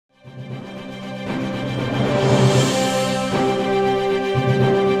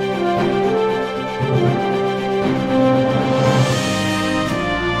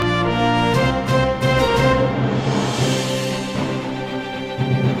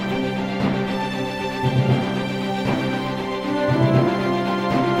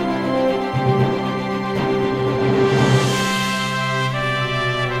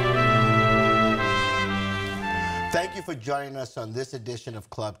joining us on this edition of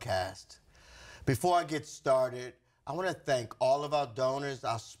Clubcast. Before I get started, I want to thank all of our donors,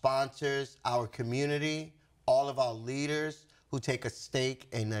 our sponsors, our community, all of our leaders who take a stake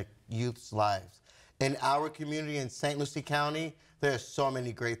in the youth's lives. In our community in St. Lucie County, there are so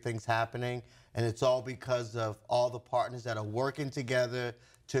many great things happening, and it's all because of all the partners that are working together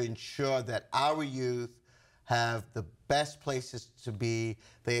to ensure that our youth have the best places to be.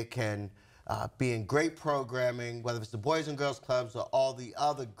 They can be in great programming, whether it's the Boys and Girls Clubs or all the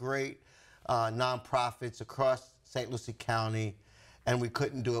other great nonprofits across St. Lucie County, and we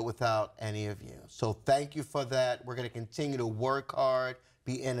couldn't do it without any of you. So thank you for that. We're going to continue to work hard,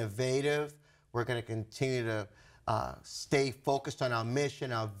 be innovative. We're going to continue to stay focused on our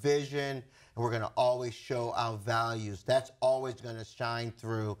mission, our vision, and we're going to always show our values. That's always going to shine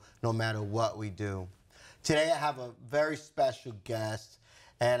through no matter what we do. Today I have a very special guest,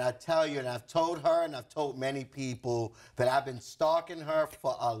 and I tell you, and I've told her and I've told many people that I've been stalking her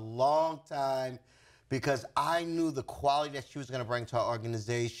for a long time because I knew the quality that she was going to bring to our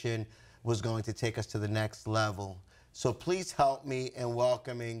organization was going to take us to the next level. So please help me in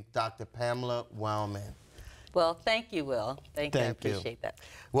welcoming Dr. Pamela Welmon. Well, thank you, Will. Thank you. I appreciate that.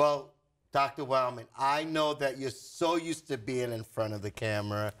 Well, Dr. Welmon, I know that you're so used to being in front of the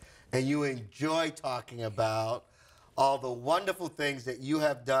camera and you enjoy talking about all the wonderful things that you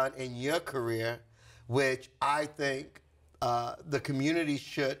have done in your career, which I think the community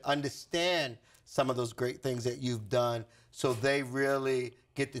should understand some of those great things that you've done so they really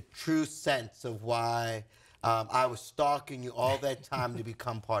get the true sense of why I was stalking you all that time to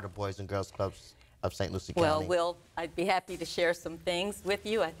become part of Boys and Girls Clubs of St. Lucie County. Well, Will, I'd be happy to share some things with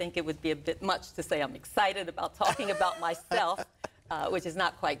you. I think it would be a bit much to say I'm excited about talking about myself, which is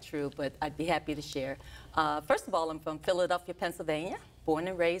not quite true, but I'd be happy to share. First of all, I'm from Philadelphia, Pennsylvania, born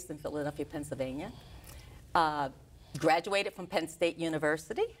and raised in Philadelphia, Pennsylvania. Graduated from Penn State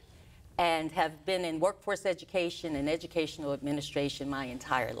University and have been in workforce education and educational administration my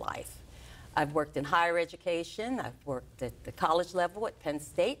entire life. I've worked in higher education. I've worked at the college level at Penn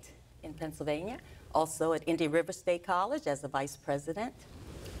State in Pennsylvania, also at Indian River State College as a vice president.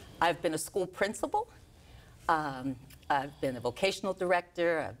 I've been a school principal. I've been a vocational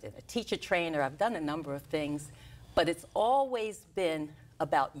director. I've been a teacher trainer. I've done a number of things, but it's always been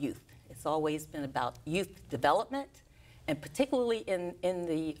about youth. It's always been about youth development, and particularly in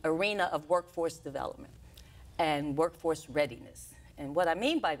the arena of workforce development and workforce readiness. And what I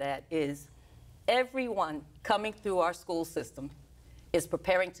mean by that is everyone coming through our school system is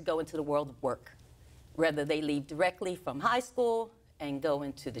preparing to go into the world of work, whether they leave directly from high school and go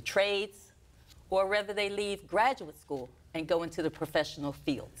into the trades, or whether they leave graduate school and go into the professional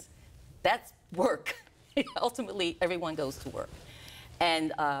fields. That's work. Ultimately, everyone goes to work.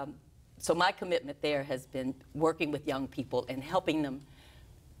 And so my commitment there has been working with young people and helping them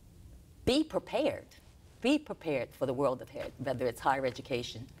be prepared for the world ahead, whether it's higher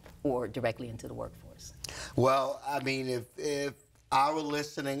education or directly into the workforce. Well, I mean, if our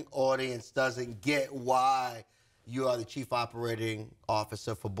listening audience doesn't get why you are the Chief Operating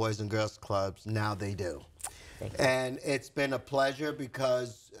Officer for Boys and Girls Clubs, now they do. Thank you. And it's been a pleasure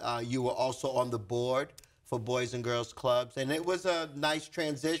because you were also on the board for Boys and Girls Clubs, and it was a nice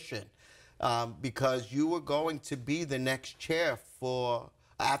transition because you were going to be the next chair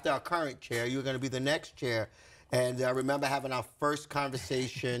after our current chair, you were going to be the next chair. And I remember having our first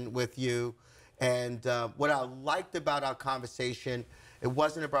conversation with you. And what I liked about our conversation, it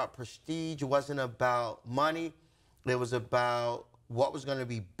wasn't about prestige, it wasn't about money, it was about what was going to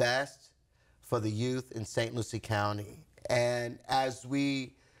be best for the youth in St. Lucie County. And as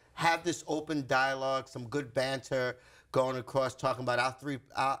we have this open dialogue, some good banter going across, talking about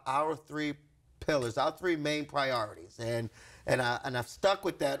our three pillars, our three main priorities. And I've stuck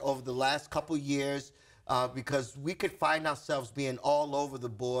with that over the last couple years because we could find ourselves being all over the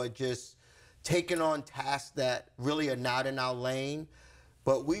board, just taking on tasks that really are not in our lane.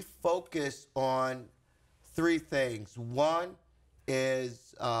 But we focus on three things. One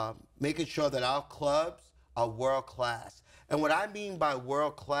is making sure that our clubs are world class. And what I mean by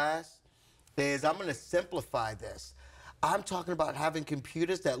world class is, I'm going to simplify this. I'm talking about having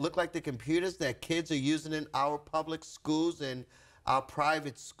computers that look like the computers that kids are using in our public schools and our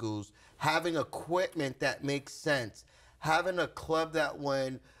private schools, having equipment that makes sense, having a club that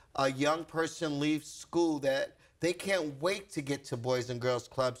when a young person leaves school that they can't wait to get to Boys and Girls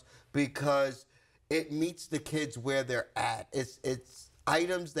Clubs because it meets the kids where they're at. It's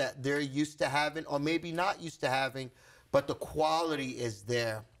items that they're used to having or maybe not used to having, but the quality is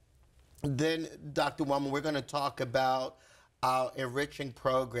there. Then, Dr. Welmon, we're going to talk about our enriching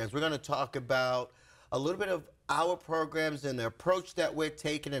programs. We're going to talk about a little bit of our programs and the approach that we're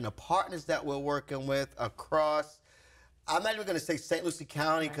taking and the partners that we're working with across, I'm not even going to say St. Lucie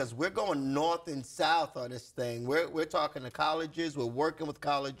County because we're going north and south on this thing. We're talking to colleges. We're working with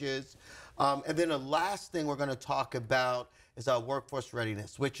colleges. And then the last thing we're going to talk about is our workforce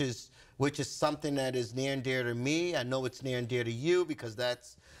readiness, which is something that is near and dear to me. I know it's near and dear to you because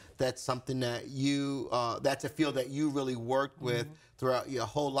that's something that you, that's a field that you really worked with throughout your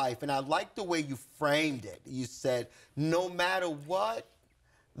whole life. And I like the way you framed it. You said, no matter what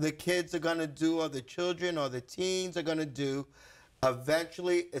the kids are going to do, or the children or the teens are going to do,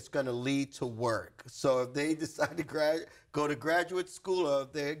 eventually it's going to lead to work. So if they decide to go to graduate school, or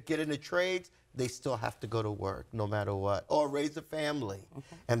if they get into trades, they still have to go to work no matter what, or raise a family.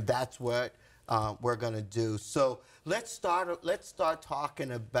 And that's what we're going to do. So let's start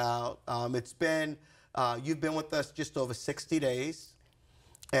talking about, it's been, you've been with us just over 60 days.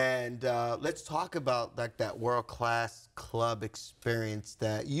 And let's talk about that world-class club experience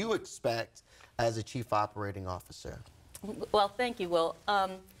that you expect as a chief operating officer. Well, thank you. Well,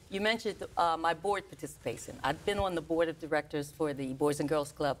 you mentioned my board participation. I've been on the board of directors for the Boys and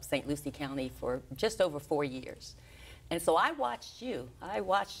Girls Club, St. Lucie County, for just over 4 years. And so I watched you,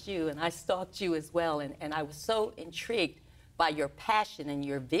 and I stalked you as well, and I was so intrigued by your passion and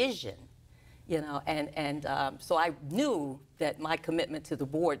your vision. You know, so I knew that my commitment to the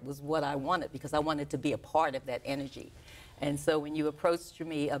board was what I wanted, because I wanted to be a part of that energy. And so when you approached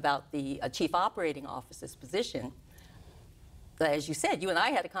me about the chief operating officer's position, as you said, you and I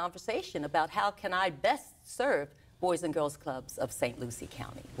had a conversation about how can I best serve Boys and Girls Clubs of St. Lucie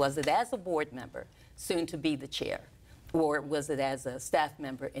County. Was it as a board member, soon to be the chair, or was it as a staff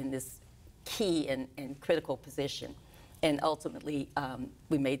member in this key and critical position? And ultimately,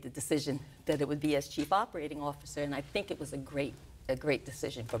 we made the decision that it would be as chief operating officer, and I think it was a great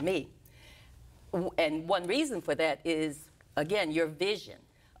decision for me. And one reason for that is, again, your vision.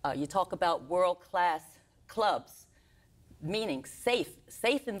 You talk about world-class clubs, meaning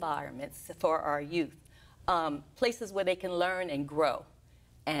safe environments for our youth, places where they can learn and grow,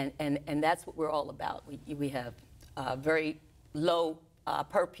 and that's what we're all about. We have a very low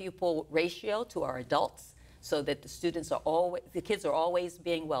per pupil ratio to our adults, so that the kids are always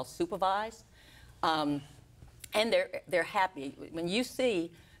being well supervised, and they're happy. When you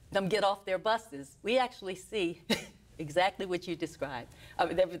see them get off their buses, we actually see exactly what you described.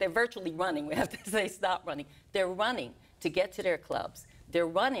 They're virtually running. We have to say stop running. They're running to get to their clubs. They're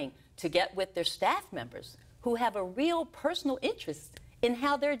running to get with their staff members who have a real personal interest in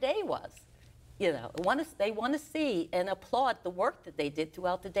how their day was. You know, they want to see and applaud the work that they did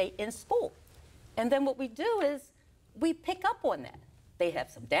throughout the day in school. And then what we do is we pick up on that. They have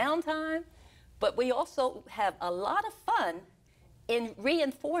some downtime, but we also have a lot of fun in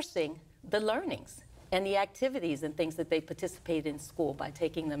reinforcing the learnings and the activities and things that they participate in school by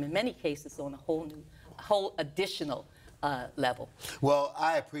taking them, in many cases, on a whole additional level. Well,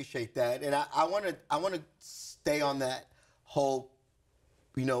 I appreciate that, and I want to stay on that whole,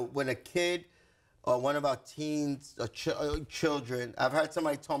 you know, when a kid or one of our teens or children, I've heard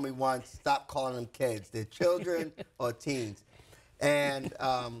somebody told me once, stop calling them kids. They're children or teens. And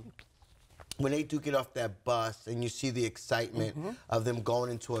when they do get off that bus and you see the excitement of them going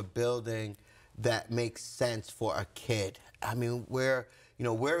into a building that makes sense for a kid. I mean, we're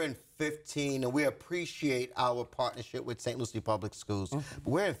in 15, and we appreciate our partnership with St. Lucie Public Schools. But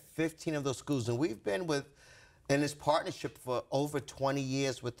we're in 15 of those schools, and we've been in this partnership for over 20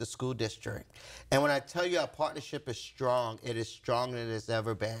 years with the school district. And when I tell you our partnership is strong, it is stronger than it's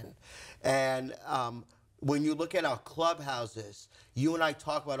ever been. And when you look at our clubhouses, you and I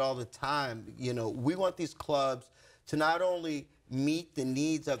talk about all the time, you know, we want these clubs to not only meet the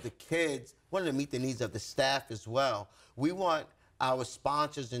needs of the kids, we want to meet the needs of the staff as well. We want our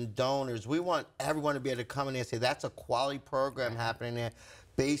sponsors and donors, we want everyone to be able to come in there and say, that's a quality program happening there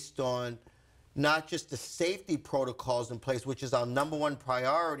based on not just the safety protocols in place, which is our #1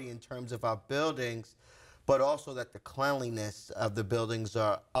 priority in terms of our buildings, but also that the cleanliness of the buildings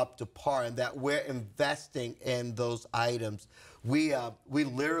are up to par and that we're investing in those items. We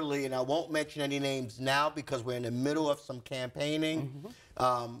literally, and I won't mention any names now because we're in the middle of some campaigning,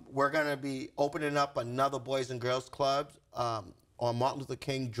 we're going to be opening up another Boys and Girls Club on Martin Luther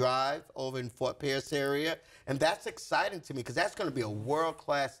King Drive over in Fort Pierce area. And that's exciting to me because that's going to be a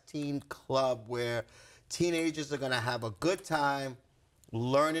world-class teen club where teenagers are going to have a good time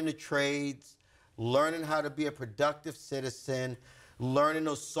learning the trades, learning how to be a productive citizen, learning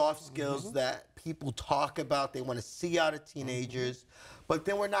those soft skills that people talk about, they want to see out of teenagers. But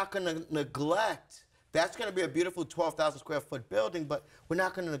then we're not going to neglect that's going to be a beautiful 12,000 square foot building, but we're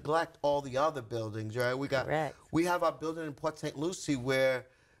not going to neglect all the other buildings, right? Correct. We have our building in Port St. Lucie where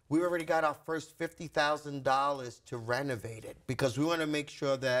we already got our first $50,000 to renovate it because we want to make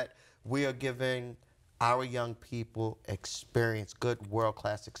sure that we are giving our young people experience, good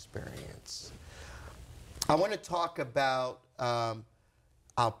world-class experience. I want to talk about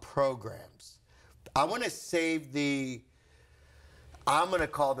our programs. I want to save I'm going to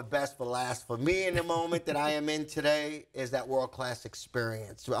call the best for last. For me, in the moment that I am in today, is that world-class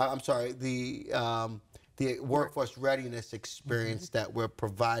experience. I'm sorry, the workforce readiness experience that we're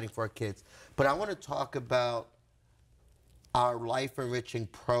providing for our kids. But I want to talk about our life-enriching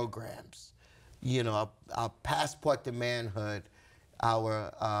programs. You know, our Passport to Manhood,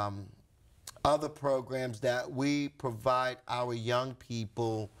 our other programs that we provide our young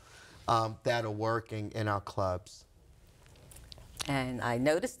people that are working in our clubs. And I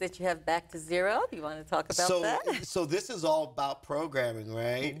noticed that you have Back to Zero. Do you want to talk about that? So this is all about programming,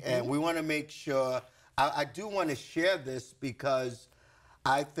 right? And we want to make sure, I do want to share this because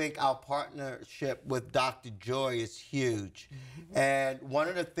I think our partnership with Dr. Joy is huge. And one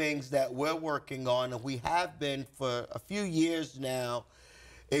of the things that we're working on, and we have been for a few years now,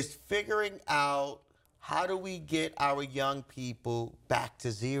 is figuring out how do we get our young people back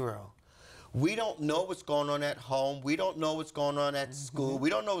to zero. We don't know what's going on at home. We don't know what's going on at school. We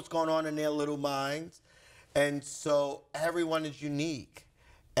don't know what's going on in their little minds. And so everyone is unique.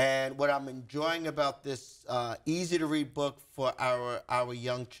 And what I'm enjoying about this easy-to-read book for our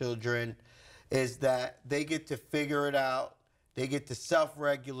young children is that they get to figure it out. They get to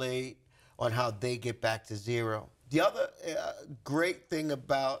self-regulate on how they get back to zero. The other great thing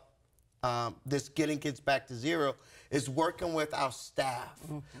about this Getting Kids Back to Zero is working with our staff.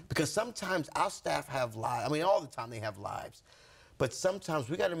 Because sometimes our staff have lives. I mean, all the time they have lives. But sometimes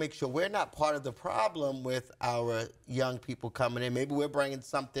we got to make sure we're not part of the problem with our young people coming in. Maybe we're bringing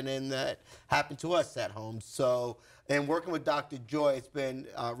something in that happened to us at home. So, and working with Dr. Joy, it's been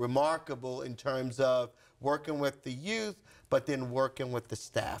remarkable in terms of working with the youth, but then working with the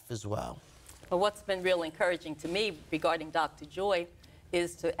staff as well. Well, what's been real encouraging to me regarding Dr. Joy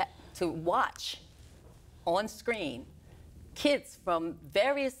is to watch on screen kids from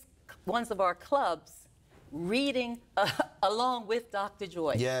various ones of our clubs reading along with Dr.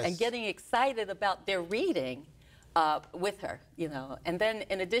 Joy. Yes. And getting excited about their reading with her, you know. And then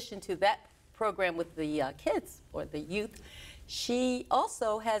in addition to that program with the kids or the youth, she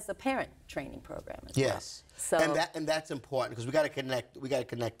also has a parent training program as well. Yes. So, and that's important because we got to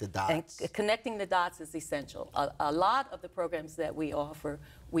connect the dots. And connecting the dots is essential. A lot of the programs that we offer,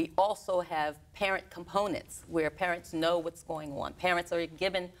 we also have parent components where parents know what's going on. Parents are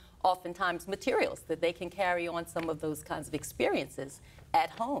given oftentimes materials that they can carry on some of those kinds of experiences at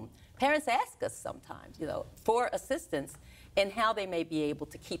home. Parents ask us sometimes, you know, for assistance in how they may be able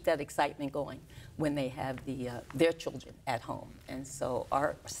to keep that excitement going when they have their children at home. And so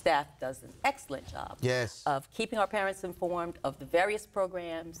our staff does an excellent job of keeping our parents informed of the various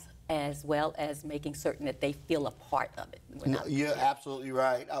programs as well as making certain that they feel a part of it. You're absolutely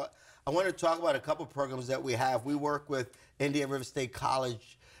right. I want to talk about a couple of programs that we have. We work with Indian River State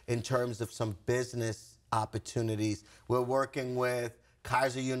College in terms of some business opportunities. We're working with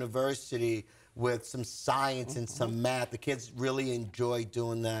Kaiser University with some science and some math. The kids really enjoy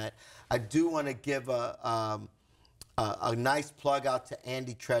doing that. I do want to give a nice plug out to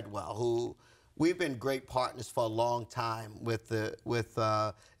Andy Treadwell, who we've been great partners for a long time with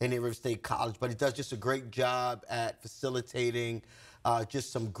Indian River State College, but he does just a great job at facilitating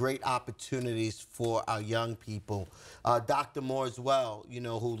just some great opportunities for our young people. Dr. Moore as well, you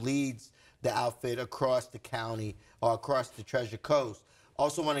know, who leads the outfit across the county or across the Treasure Coast.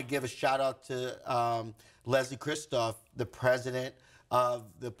 Also want to give a shout out to Leslie Christoph, the president of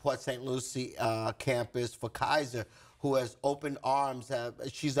the Port St. Lucie campus for Kaiser, who has opened arms.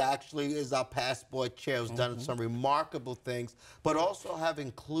 She's actually is our passport chair, who's done some remarkable things, but also have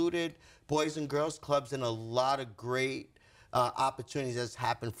included Boys and Girls Clubs in a lot of great opportunities that's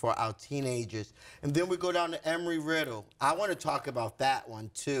happened for our teenagers. And then we go down to Embry-Riddle. I want to talk about that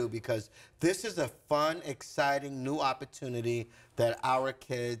one too, because this is a fun, exciting new opportunity that our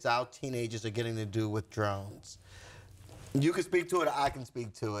kids, our teenagers are getting to do with drones. You can speak to it or I can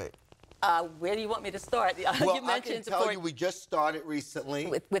speak to it. Where do you want me to start? Well, you I can tell you we just started recently.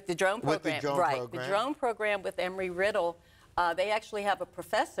 With the drone program. With the drone program. The drone program with Embry-Riddle, they actually have a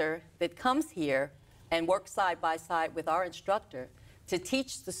professor that comes here and works side by side with our instructor to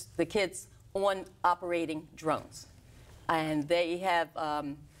teach the kids on operating drones. And they have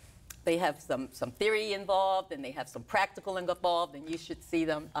some theory involved, and they have some practical involved, and you should see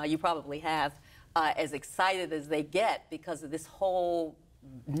them. You probably have. as excited as they get because of this whole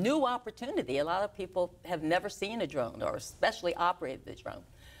new opportunity. A lot of people have never seen a drone or especially operated a drone.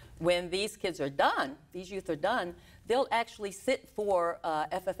 When these kids are done, these youth are done, they'll actually sit for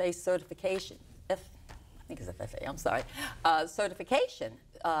FFA certification. I think it's FFA, I'm sorry, certification,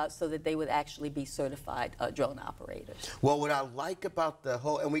 so that they would actually be certified drone operators. Well, what I like about the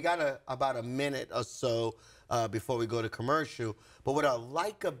whole, and we got about a minute or so before we go to commercial, but what I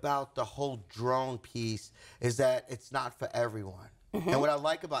like about the whole drone piece is that it's not for everyone. And what I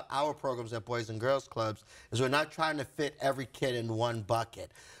like about our programs at Boys and Girls Clubs is we're not trying to fit every kid in one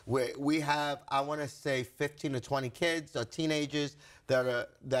bucket. We have, I want to say, 15 to 20 kids or teenagers that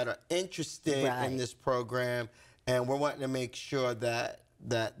are interested in this program, and we're wanting to make sure that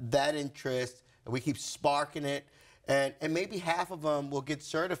interest, we keep sparking it, and maybe half of them will get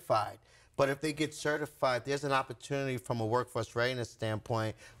certified. But if they get certified, there's an opportunity from a workforce readiness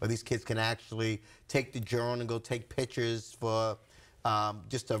standpoint where these kids can actually take the drone and go take pictures for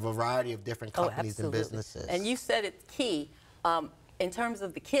just a variety of different companies and businesses. And you said it key. In terms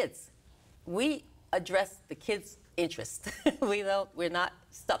of the kids, we address the kids' interest. We're not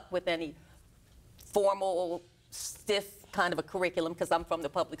stuck with any formal, stiff kind of a curriculum, because I'm from the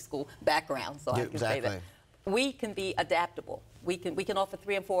public school background, so I can say that. We can be adaptable. We can offer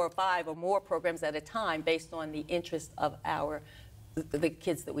 3 and 4 or 5 or more programs at a time based on the interest of the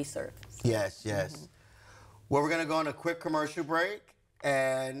kids that we serve. Yes, yes. Well, we're going to go on a quick commercial break,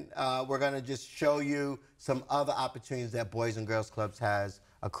 and we're going to just show you some other opportunities that Boys and Girls Clubs has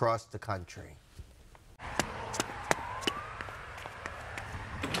across the country.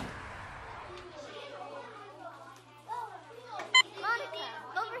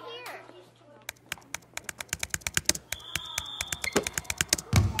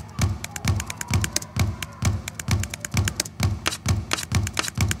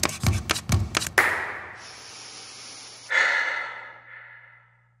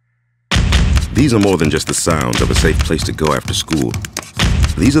 These are more than just the sounds of a safe place to go after school.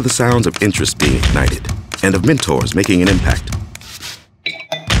 These are the sounds of interest being ignited and of mentors making an impact.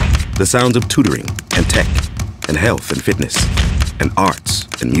 The sounds of tutoring and tech and health and fitness and arts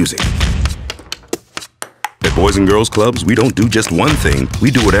and music. At Boys and Girls Clubs, we don't do just one thing. We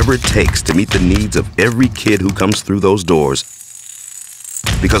do whatever it takes to meet the needs of every kid who comes through those doors.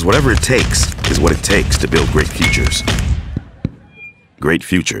 Because whatever it takes is what it takes to build great futures. Great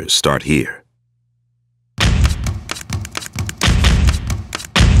futures start here.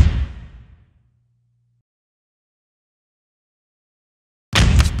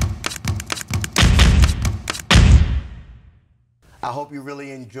 I hope you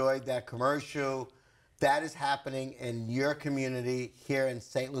really enjoyed that commercial. That is happening in your community here in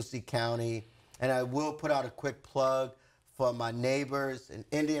St. Lucie County. And I will put out a quick plug for my neighbors in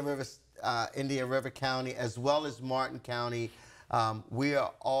Indian River County, as well as Martin County. We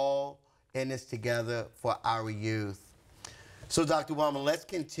are all in this together for our youth. So, Dr. Welmon, let's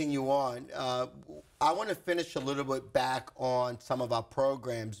continue on. I want to finish a little bit back on some of our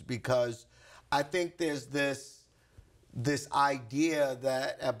programs, because I think there's this idea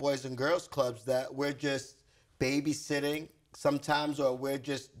that at Boys and Girls Clubs that we're just babysitting sometimes, or we're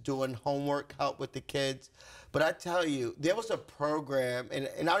just doing homework help with the kids. But I tell you, there was a program, and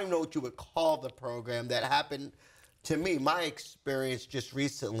I don't even know what you would call the program, that happened to me, my experience just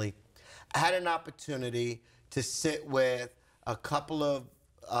recently. I had an opportunity to sit with a couple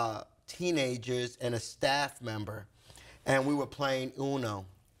of teenagers and a staff member, and we were playing Uno.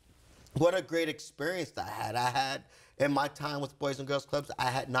 What a great experience I had. In my time with Boys and Girls Clubs, I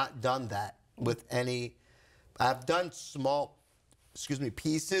had not done that with any. I've done small,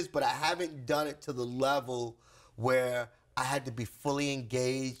 pieces, but I haven't done it to the level where I had to be fully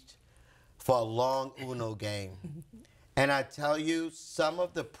engaged for a long Uno game. And I tell you, some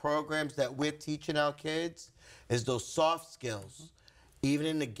of the programs that we're teaching our kids is those soft skills, even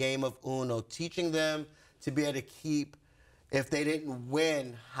in the game of Uno, teaching them to be able to keep, if they didn't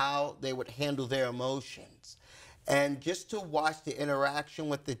win, how they would handle their emotions. And just to watch the interaction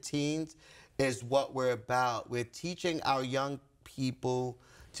with the teens is what we're about. We're teaching our young people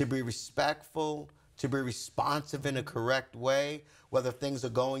to be respectful, to be responsive in a correct way, whether things are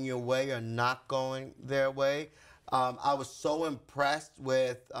going your way or not going their way. I was so impressed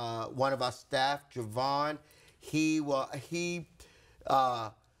with one of our staff, Javon. He was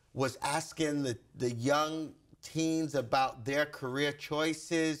asking the young teens about their career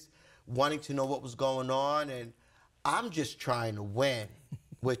choices, wanting to know what was going on, and I'm just trying to win,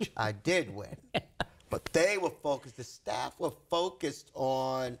 which I did win. But they were focused, the staff were focused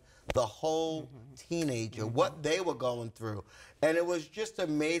on the whole teenager, what they were going through. And it was just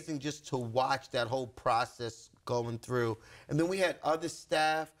amazing just to watch that whole process going through. And then we had other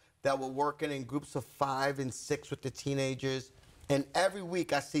staff that were working in groups of 5 and 6 with the teenagers. And every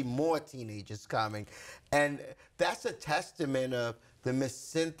week I see more teenagers coming. And that's a testament of the Miss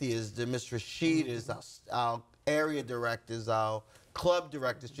Cynthias, the Miss Rashidas, our area directors, our club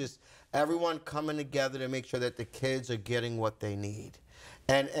directors, just everyone coming together to make sure that the kids are getting what they need.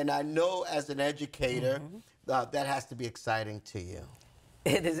 And I know as an educator, that has to be exciting to you.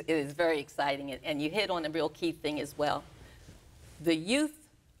 It is very exciting, and you hit on a real key thing as well. The youth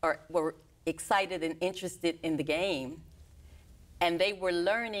were excited and interested in the game, and they were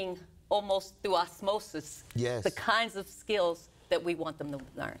learning almost through osmosis the kinds of skills that we want them to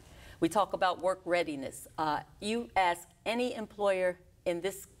learn. We talk about work readiness. You ask any employer in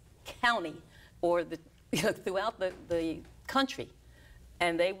this county or throughout the country,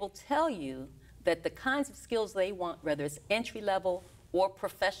 and they will tell you that the kinds of skills they want, whether it's entry level or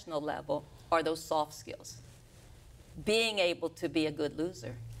professional level, are those soft skills. Being able to be a good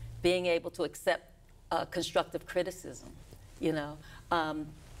loser, being able to accept constructive criticism, you know,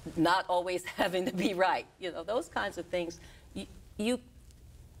 not always having to be right, you know, those kinds of things you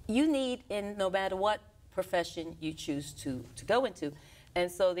need in no matter what profession you choose to go into.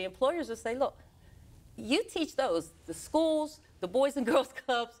 And so the employers will say, look, you teach those, the schools, the Boys and Girls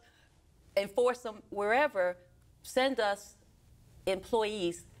Clubs, enforce them wherever, send us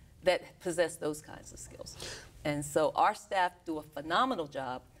employees that possess those kinds of skills. And so our staff do a phenomenal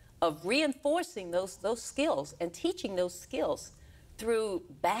job of reinforcing those skills and teaching those skills through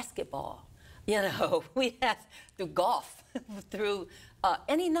basketball. You know, we have through golf, through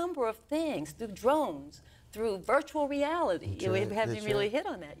any number of things, through drones, through virtual reality. We haven't really hit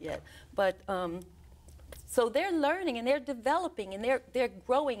on that yet. But so they're learning and they're developing and they're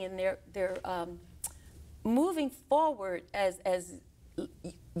growing and they're moving forward as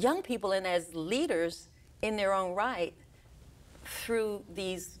young people and as leaders in their own right through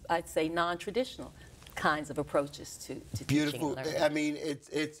these, I'd say, non-traditional kinds of approaches to teaching and learning. I mean,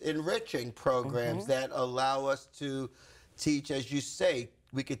 it's enriching programs that allow us to teach, as you say,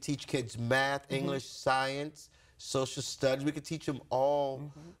 we could teach kids math, English, science, social studies. We could teach them all.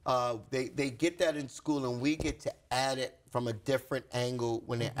 They get that in school, and we get to add it from a different angle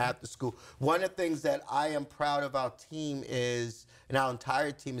when they're at the school. One of the things that I am proud of our team is, and our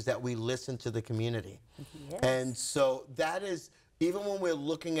entire team, is that we listen to the community. Yes. And so that is, even when we're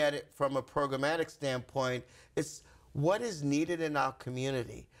looking at it from a programmatic standpoint, it's what is needed in our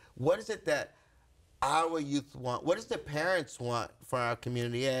community. What is it that our youth want? What does the parents want for our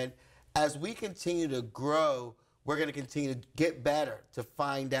community? And as we continue to grow, we're going to continue to get better to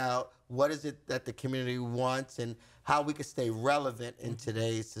find out what is it that the community wants and how we can stay relevant in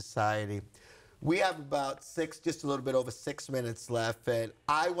today's society. We have about just a little bit over 6 minutes left, and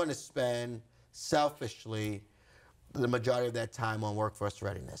I want to spend, selfishly, the majority of that time on workforce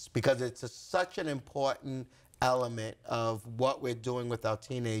readiness because it's such an important element of what we're doing with our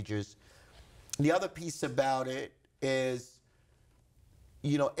teenagers. The other piece about it is,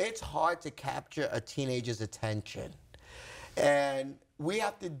 you know, it's hard to capture a teenager's attention. And we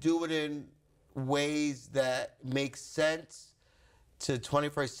have to do it in ways that make sense to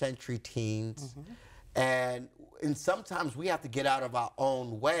 21st century teens. And sometimes we have to get out of our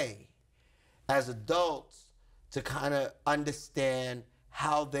own way as adults to kind of understand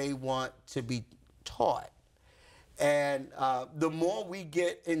how they want to be taught. And the more we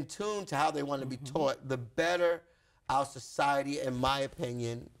get in tune to how they want to be taught, the better our society, in my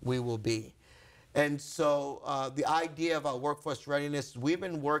opinion, we will be. And so the idea of our workforce readiness, we've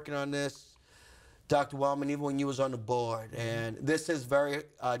been working on this, Dr. Welmon, even when you was on the board. And this is very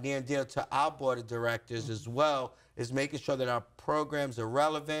near and dear to our board of directors as well, is making sure that our programs are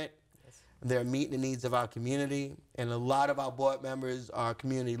relevant, they're meeting the needs of our community. And a lot of our board members are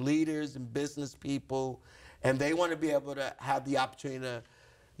community leaders and business people, and they want to be able to have the opportunity to,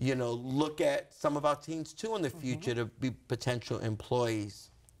 you know, look at some of our teens too in the future to be potential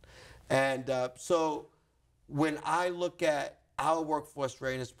employees. And so when I look at our workforce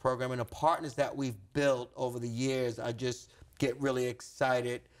readiness program and the partners that we've built over the years, I just get really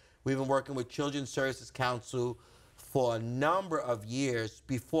excited. We've been working with Children's Services Council for a number of years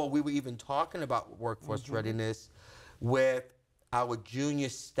before we were even talking about workforce readiness with our junior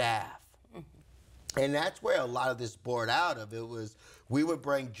staff. And that's where a lot of this bored out of. It was, we would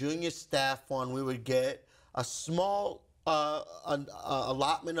bring junior staff on, we would get a small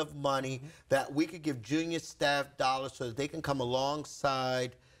allotment of money that we could give junior staff dollars so that they can come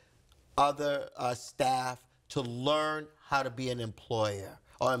alongside other staff to learn how to be an employer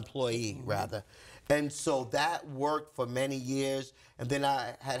or employee rather. And so that worked for many years. And then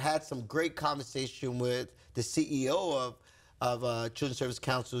I had some great conversation with the CEO of Children's Service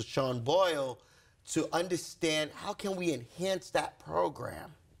Council, Sean Boyle, to understand how can we enhance that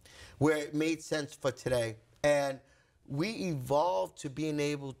program where it made sense for today. And we evolved to being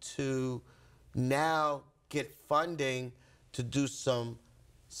able to now get funding to do some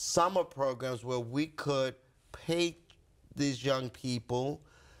summer programs where we could pay these young people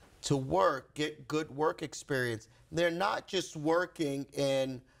to work, get good work experience. They're not just working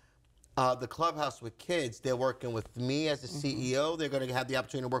in the clubhouse with kids. They're working with me as the CEO. They're going to have the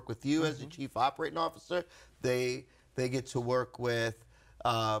opportunity to work with you as the Chief Operating Officer. They get to work with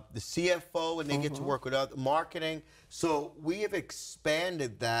the CFO, and they get to work with other marketing. So we have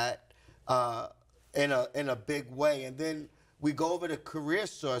expanded that in a big way. And then we go over to Career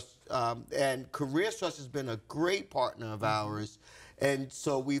Source, and Career Source has been a great partner of ours. And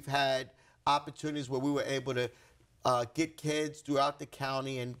so we've had opportunities where we were able to get kids throughout the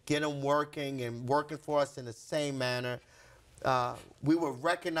county and get them working and working for us in the same manner. We were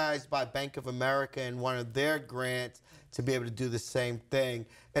recognized by Bank of America in one of their grants to be able to do the same thing.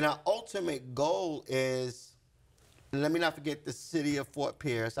 And our ultimate goal is, let me not forget the city of Fort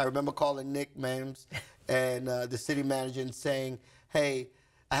Pierce. I remember calling Nick Mims and the city manager and saying, hey,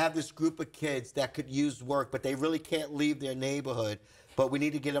 I have this group of kids that could use work, but they really can't leave their neighborhood. But we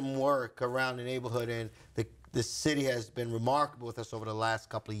need to get them work around the neighborhood. And the city has been remarkable with us over the last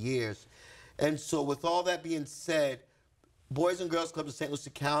couple of years. And so with all that being said, Boys and Girls Club of St. Lucie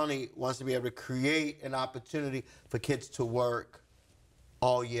County wants to be able to create an opportunity for kids to work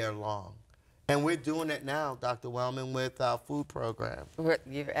all year long. And we're doing it now, Dr. Welmon, with our food program.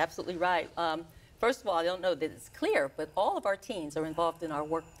 You're absolutely right. First of all, I don't know that it's clear, but all of our teens are involved in our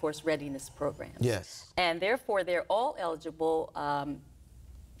workforce readiness program. Yes. And therefore, they're all eligible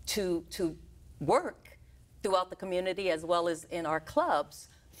to work throughout the community as well as in our clubs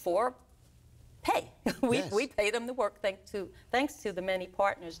for pay. We pay them to work thanks to the many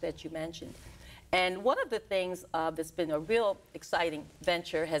partners that you mentioned. And one of the things that's been a real exciting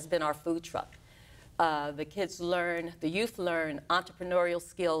venture has been our food truck. The youth learn entrepreneurial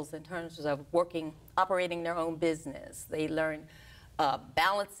skills in terms of operating their own business. They learn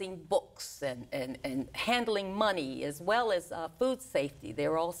balancing books and handling money, as well as food safety.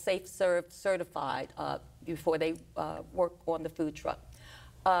 They're all Safe Serve certified before they work on the food truck.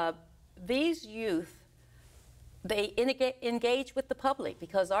 These youth, they engage with the public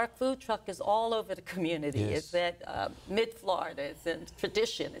because our food truck is all over the community. Yes. It's at Mid-Florida, it's in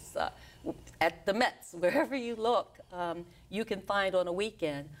Tradition, it's at the Mets. Wherever you look, you can find on a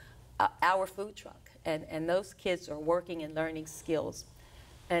weekend our food truck. And those kids are working and learning skills.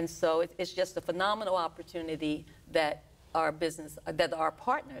 And so it's just a phenomenal opportunity that our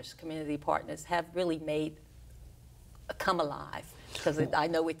partners, community partners, have really made come alive. Because I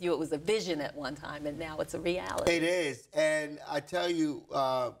know with you it was a vision at one time, and now it's a reality. It is. And I tell you,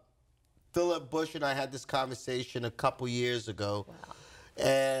 Philip Bush and I had this conversation a couple years ago. Wow.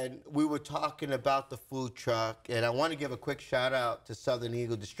 And we were talking about the food truck. And I want to give a quick shout out to Southern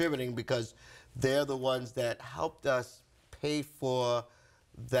Eagle Distributing because they're the ones that helped us pay for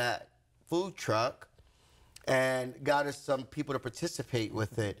that food truck and got us some people to participate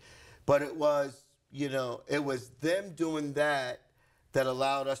with it. But it was, it was them doing that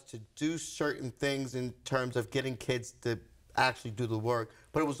allowed us to do certain things in terms of getting kids to actually do the work.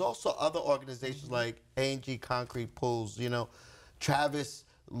 But it was also other organizations like A&G Concrete Pools, Travis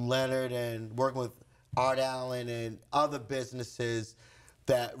Leonard, and working with Art Allen and other businesses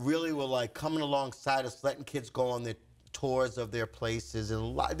that really were like coming alongside us, letting kids go on their tours of their places.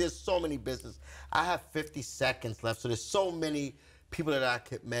 And there's so many businesses. I have 50 seconds left, so there's so many people that I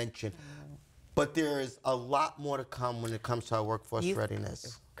could mention. But there is a lot more to come when it comes to our workforce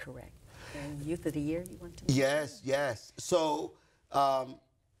readiness. Correct. And Youth of the Year, you want to mention? Yes, yes. So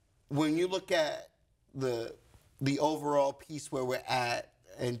when you look at the overall piece where we're at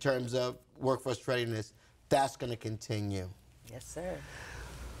in terms of workforce readiness, that's going to continue. Yes, sir.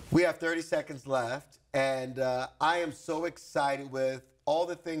 We have 30 seconds left, and I am so excited with all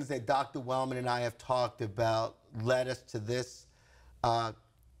the things that Dr. Welmon and I have talked about led us to this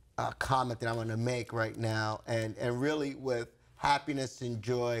comment that I'm going to make right now, and really with happiness and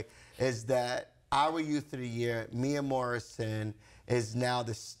joy, is that our Youth of the Year, Mia Morrison, is now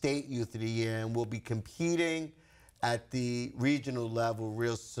the State Youth of the Year, and will be competing at the regional level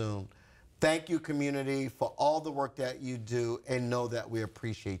real soon. Thank you, community, for all the work that you do, and know that we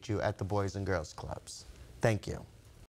appreciate you at the Boys and Girls Clubs. Thank you.